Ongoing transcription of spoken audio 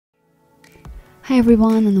Hi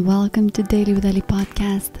everyone, and welcome to Daily with Ali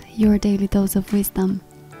podcast, your daily dose of wisdom.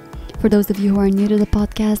 For those of you who are new to the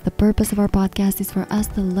podcast, the purpose of our podcast is for us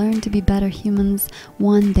to learn to be better humans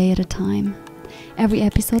one day at a time. Every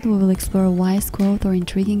episode we will explore a wise quote or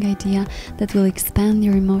intriguing idea that will expand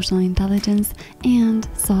your emotional intelligence and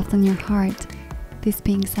soften your heart. This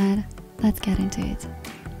being said, let's get into it.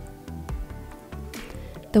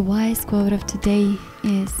 The wise quote of today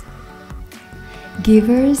is,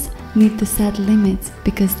 "Givers need to set limits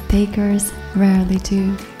because takers rarely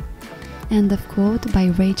do." End of quote by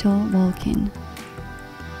Wolchin.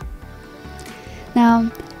 Now,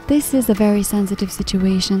 this is a very sensitive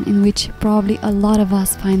situation in which probably a lot of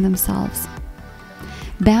us find themselves.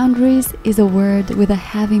 Boundaries is a word with a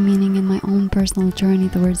heavy meaning in my own personal journey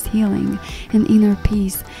towards healing and inner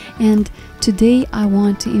peace, and today I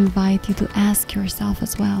want to invite you to ask yourself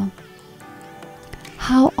as well.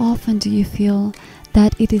 How often do you feel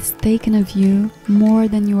that it is taken of you more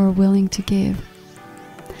than you are willing to give?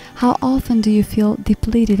 How often do you feel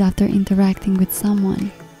depleted after interacting with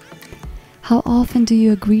someone? How often do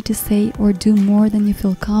you agree to say or do more than you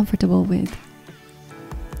feel comfortable with?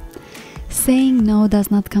 Saying no does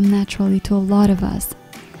not come naturally to a lot of us,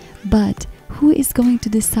 but who is going to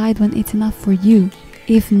decide when it's enough for you,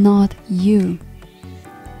 if not you?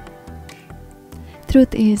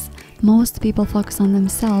 Truth is, most people focus on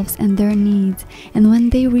themselves and their needs, and when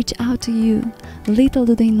they reach out to you, little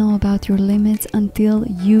do they know about your limits until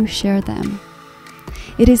you share them.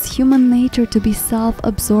 It is human nature to be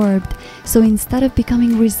self-absorbed, so instead of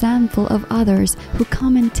becoming resentful of others who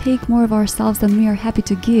come and take more of ourselves than we are happy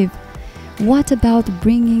to give, what about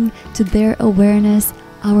bringing to their awareness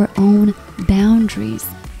our own boundaries?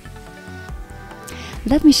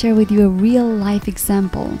 Let me share with you a real-life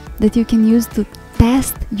example that you can use to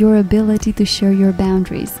test your ability to share your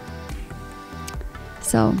boundaries.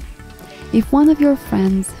 So, if one of your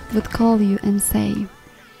friends would call you and say,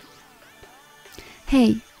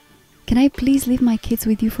 "Hey, can I please leave my kids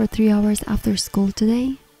with you for 3 hours after school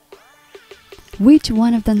today?" Which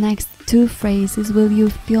one of the next two phrases will you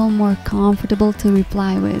feel more comfortable to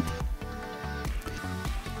reply with?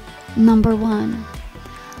 Number 1.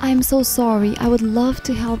 "I'm so sorry, I would love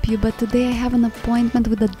to help you, but today I have an appointment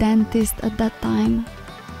with the dentist at that time."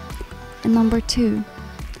 And number 2.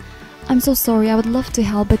 "I'm so sorry, I would love to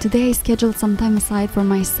help, but today I scheduled some time aside for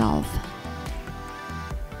myself."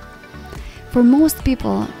 For most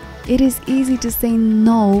people, it is easy to say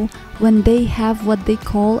no when they have what they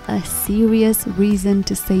call a serious reason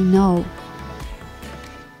to say no.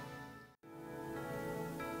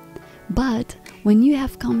 But when you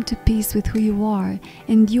have come to peace with who you are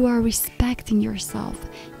and you are respecting yourself,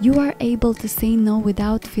 you are able to say no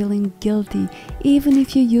without feeling guilty, even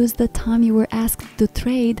if you use the time you were asked to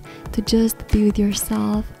trade to just be with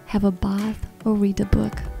yourself, have a bath, or read a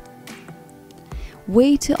book.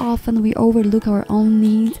 Way too often we overlook our own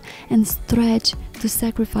needs and stretch to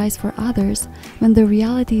sacrifice for others, when the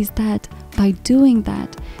reality is that by doing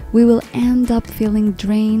that, we will end up feeling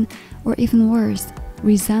drained, or even worse,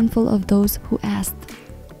 resentful of those who asked.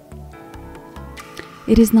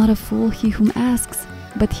 It is not a fool he whom asks,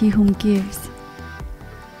 but he whom gives.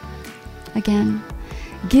 Again,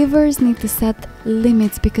 givers need to set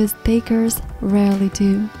limits because takers rarely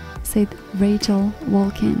do, said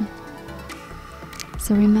Wolchin.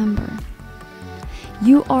 So remember,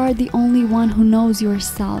 you are the only one who knows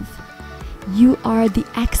yourself. You are the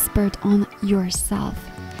expert on yourself.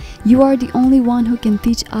 You are the only one who can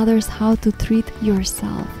teach others how to treat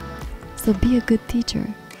yourself. So be a good teacher.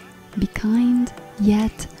 Be kind,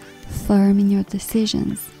 yet firm in your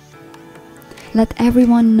decisions. Let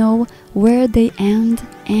everyone know where they end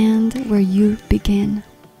and where you begin.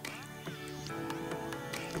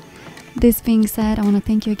 This being said, I want to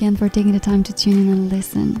thank you again for taking the time to tune in and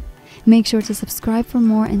listen. Make sure to subscribe for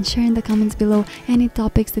more and share in the comments below any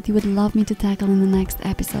topics that you would love me to tackle in the next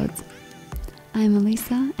episodes. I'm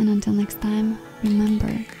Elisa, and until next time,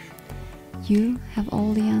 remember, you have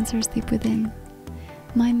all the answers deep within.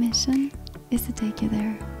 My mission is to take you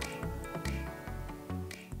there.